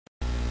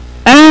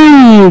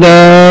Rounding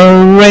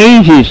the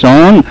races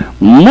on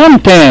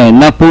Monte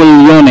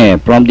Napoleone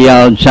from the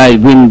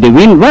outside. Windy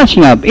Wind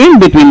rushing up in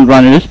between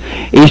runners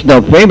is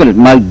the favorite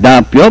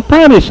Maldapio.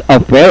 Paris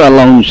Affair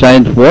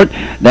alongside fourth.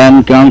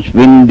 Then comes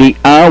Windy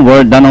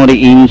Hour. Then on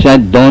the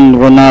inside, Don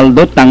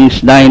Ronaldo,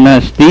 Tangs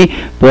Dynasty.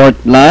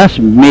 Fourth last,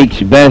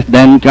 Makes Best.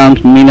 Then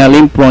comes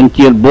Minalim,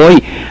 Frontier Boy.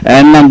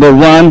 And number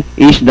one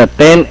is the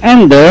Tail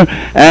Ender.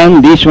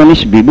 And this one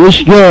is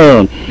Bibus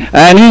Girl.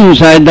 And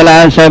inside the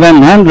last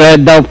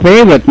 700, the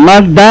favorite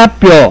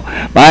Maldapio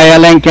by a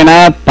length and a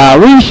half.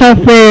 Paris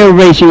Affair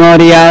racing on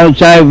the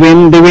outside.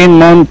 Windy Wind,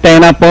 Monte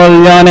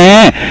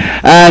Napoleone.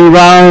 And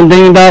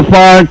rounding the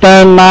fourth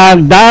turn,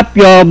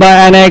 Maldapio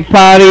by a neck.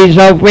 Paris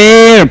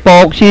Affair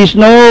pokes his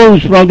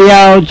nose from the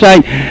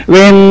outside.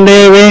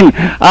 Windy Wind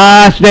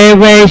as they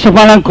race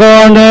upon a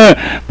corner.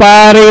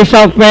 Paris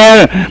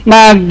Affair,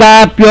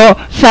 Maldapio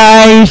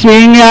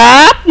sizing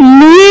up,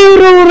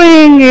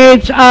 mirroring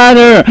each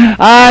other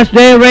as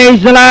they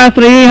race the last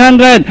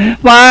 300.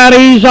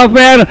 Paris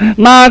Affair,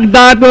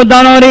 Maldapio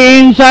down on the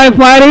inside,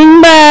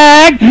 fighting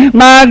back.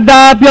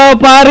 Maldapio,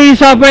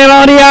 Paris Affair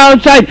on the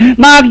outside.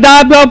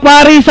 Maldapio,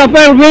 Paris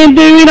Affair,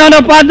 Windy Wind on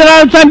the further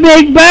outside,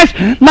 big best.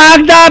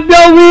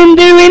 Maldapio,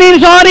 Windy Wind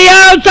is on the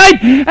outside,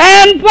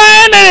 and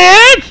finally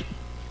it's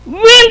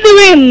Windy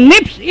Wind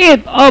nips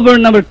it over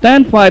number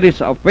 10,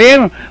 Paris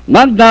Affair,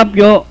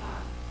 Maldapio,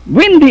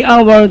 Windy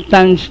Hour,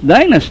 Tangs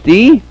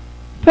Dynasty,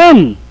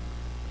 Fem,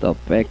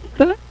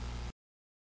 Topekta.